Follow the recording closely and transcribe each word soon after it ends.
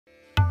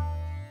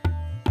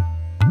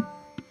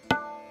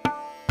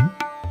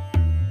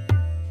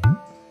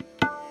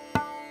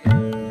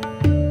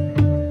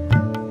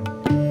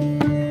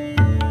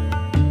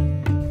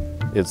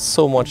It's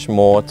so much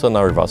more to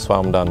Nariva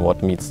Swamp than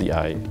what meets the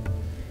eye.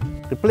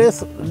 The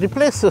place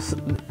is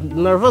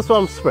Nariva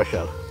Swamp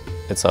special.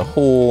 It's a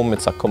home,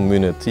 it's a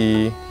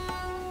community,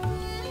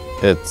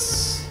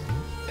 it's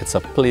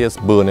a place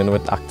burning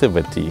with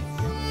activity.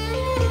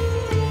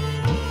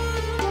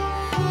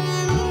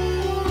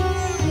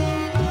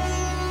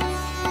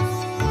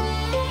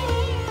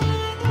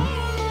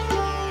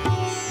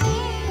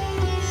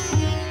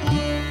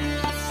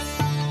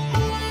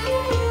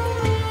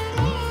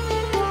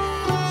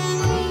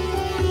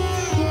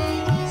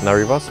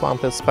 Nariva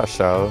Swamp is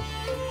special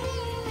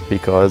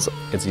because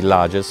it's the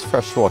largest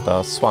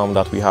freshwater swamp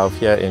that we have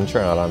here in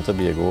Trinidad and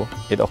Tobago.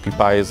 It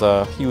occupies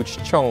a huge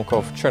chunk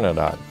of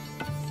Trinidad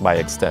by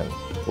extent,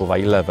 over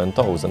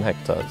 11,000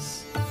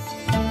 hectares.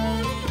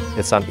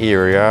 It's an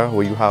area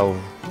where you have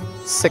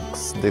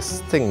 6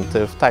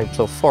 distinctive types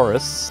of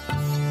forests.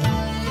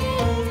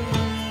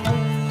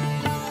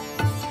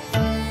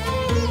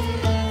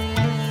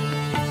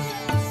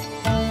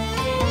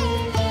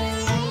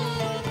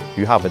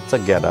 You have it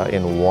together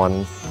in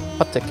one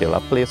particular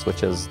place,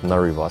 which is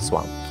Nariva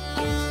Swamp.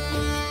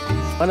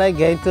 When I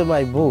get into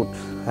my boat,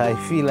 I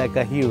feel like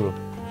a hero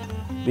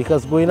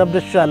because going up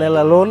the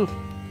channel alone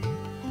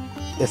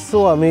is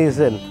so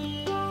amazing.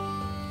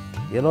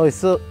 You know,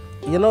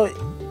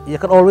 you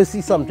can always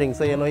see something,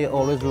 so you're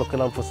always looking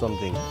out for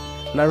something.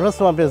 Nariva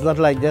Swamp is not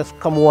like just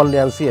come one day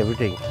and see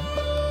everything.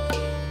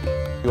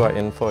 You are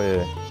in for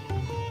a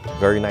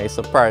very nice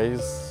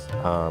surprise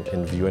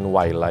in viewing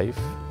wildlife.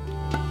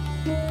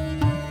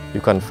 You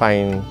can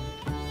find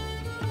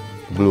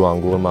blue and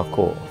gold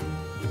macaw.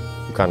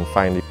 You can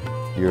find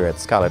the red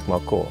scarlet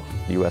macaw,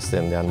 the West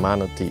Indian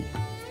manatee,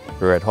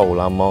 the red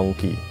howler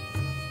monkey,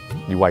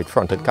 the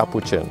white-fronted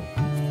capuchin.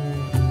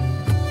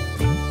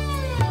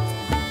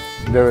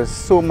 There is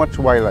so much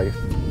wildlife,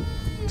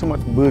 so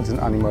much birds and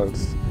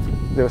animals.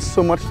 There is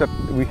so much that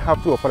we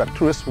have to offer that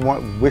tourists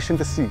wishing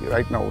to see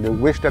right now. They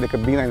wish that they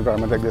could be in an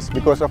environment like this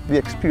because of the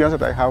experience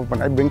that I have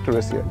when I bring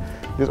tourists here.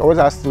 They always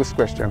ask this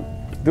question: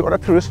 do other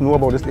tourists know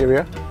about this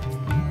area?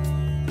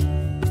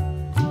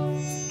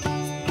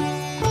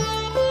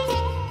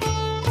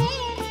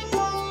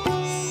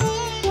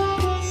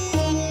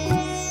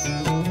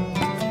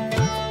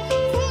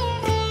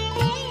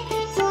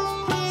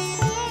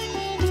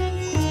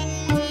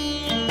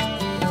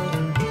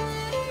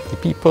 The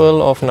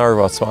people of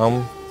Nariva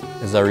Swamp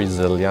is a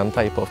resilient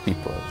type of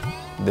people.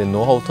 They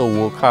know how to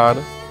work hard.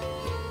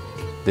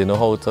 They know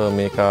how to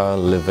make a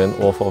living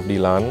off of the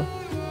land.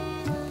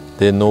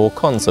 They know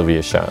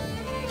conservation.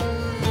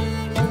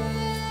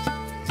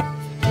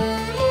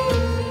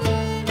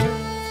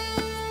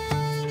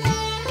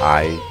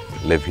 I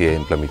live here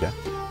in Plumita.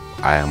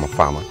 I am a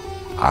farmer.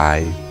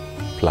 I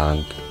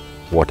plant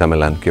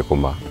watermelon,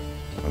 cucumber,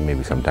 and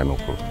maybe some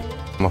tomato.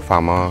 I'm a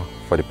farmer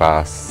for the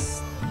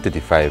past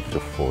 35 to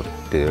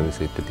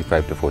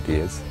 40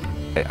 years.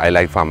 I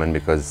like farming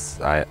because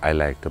I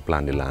like to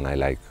plant the land. I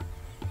like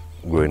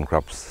growing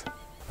crops.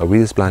 We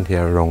just plant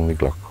here around the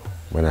clock.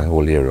 When I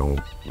whole year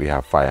round, we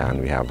have fire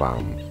and we have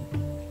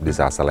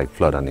disaster like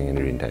flooding in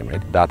the rain time,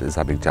 right? That is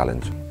a big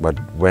challenge. But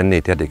when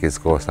nature takes its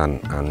course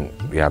and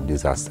we have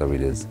disaster, we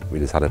just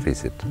have to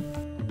face it.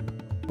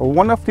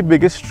 One of the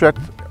biggest threats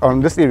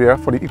on this area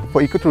for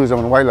ecotourism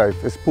and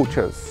wildlife is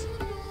poachers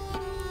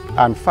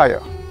and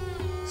fire.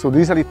 So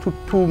these are the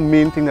two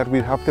main things that we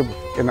have to,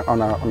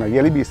 on a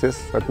yearly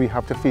basis, that we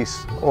have to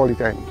face all the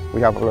time.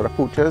 We have a lot of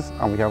poachers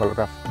and we have a lot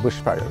of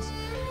bushfires.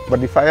 But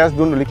the fires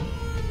don't really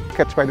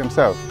catch by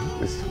themselves.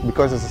 It's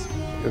because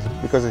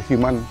of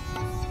human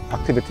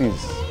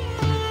activities.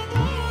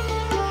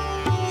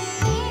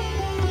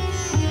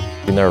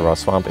 The Nariva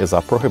Swamp is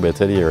a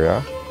prohibited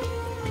area.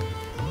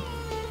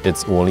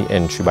 It's only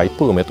entry by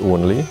permit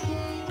only.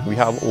 We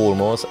have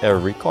almost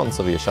every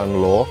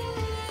conservation law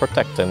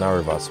protecting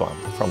Nariva Swamp,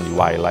 from the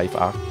Wildlife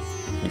Act,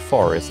 the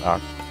Forest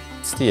Act,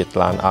 State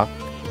Land Act,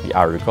 the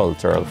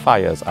Agricultural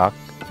Fires Act,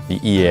 the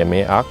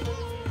EMA Act.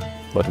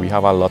 But we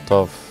have a lot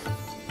of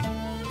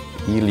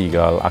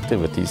illegal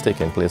activities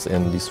taking place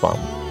in the swamp.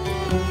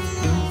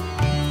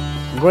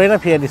 Growing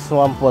up here, the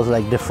swamp was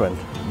like different.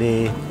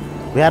 We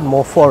had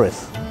more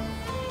forests.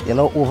 You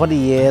know, over the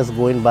years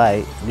going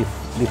by,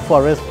 the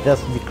forest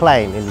just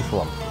declined in the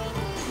swamp.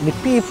 The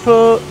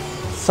people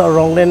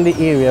surrounding the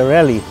area,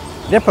 really,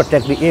 they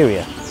protect the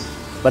area.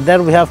 But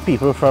then we have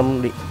people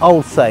from the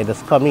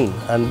outsiders come in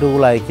and do,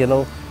 like,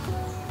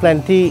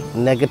 plenty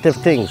negative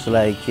things,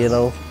 like,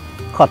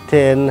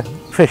 cutting,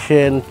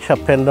 fishing,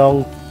 chopping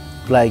down,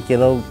 like,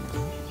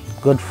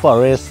 good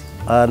forest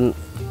and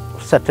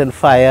setting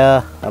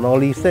fire and all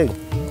these things.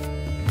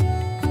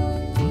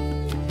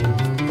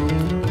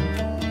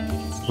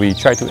 We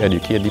try to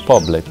educate the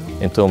public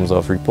in terms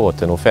of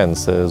reporting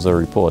offences or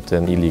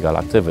reporting illegal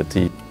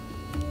activity.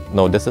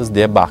 Now, this is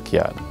their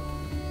backyard.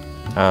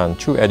 And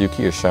through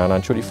education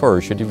and through the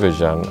Forestry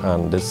Division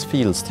and this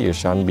field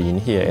station being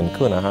here in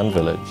Kernahan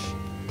Village,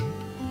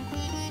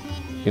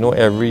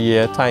 every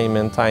year, time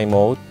in, time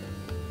out,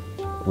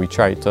 we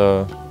try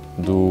to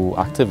do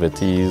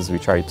activities, we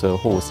try to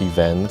host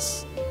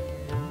events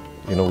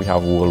You know, we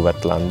have World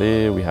Wetland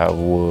Day, we have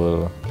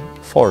World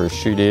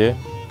Forestry Day,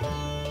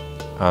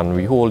 and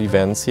we hold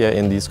events here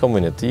in these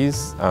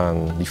communities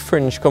and the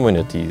fringe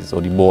communities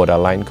or the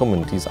borderline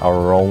communities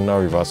around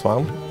Nariva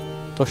Swamp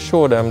to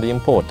show them the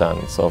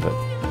importance of it.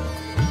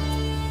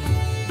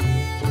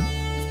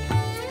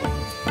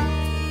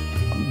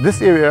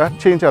 This area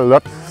changed a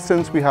lot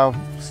since we have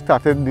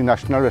started the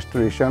National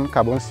Restoration,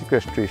 Carbon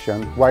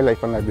Sequestration,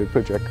 Wildlife and Livelihood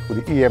Project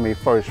with the EMA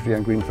Forestry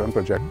and Green Front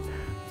Project.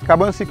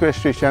 Carbon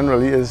sequestration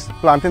really is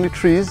planting the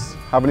trees,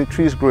 having the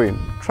trees growing,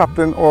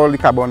 trapping all the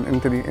carbon in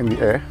the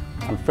air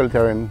and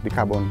filtering the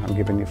carbon and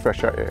giving you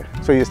fresher air.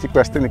 So you're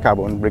sequestering the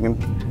carbon,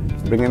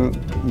 mitigating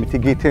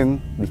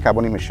the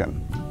carbon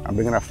emission and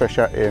bringing a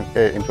fresher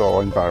air into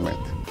our environment.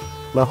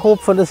 My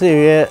hope for this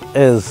area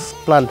is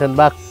planting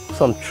back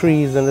some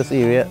trees in this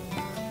area,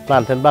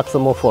 planting back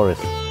some more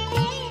forests.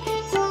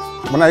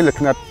 When I'm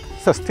looking at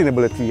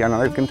sustainability and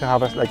I'm looking to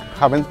have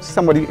having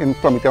somebody in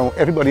Plumita,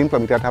 everybody in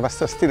Plumita to have a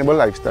sustainable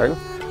lifestyle,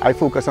 I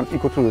focus on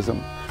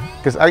ecotourism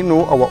because I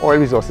know our oil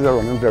resources are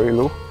running very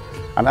low.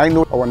 And I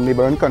know our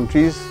neighboring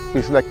countries,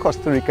 places like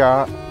Costa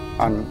Rica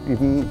and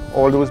even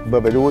all those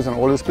Barbados and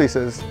all those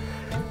places,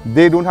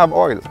 they don't have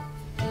oil,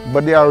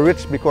 but they are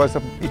rich because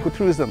of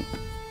ecotourism.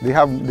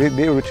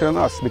 They're richer than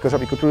us because of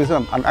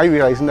ecotourism. And I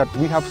realizing that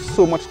we have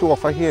so much to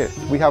offer here.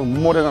 We have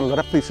more than a lot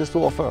of places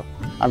to offer.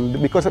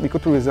 And because of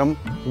ecotourism,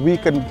 we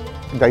can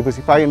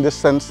diversify in this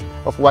sense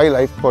of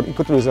wildlife for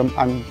ecotourism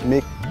and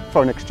make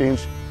foreign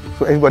exchange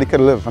so everybody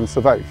can live and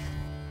survive.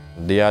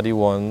 They are the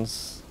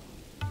ones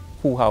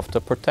who have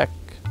to protect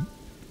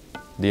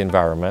the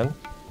environment.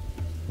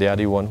 They are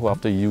the ones who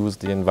have to use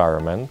the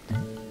environment.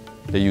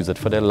 They use it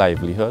for their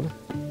livelihood,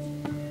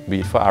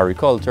 be it for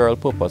agricultural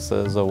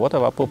purposes or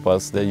whatever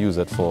purpose they use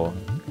it for.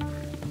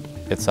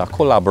 It's a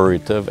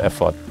collaborative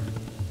effort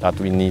that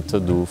we need to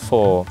do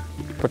for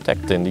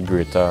protecting the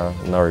greater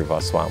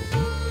Nariva Swamp.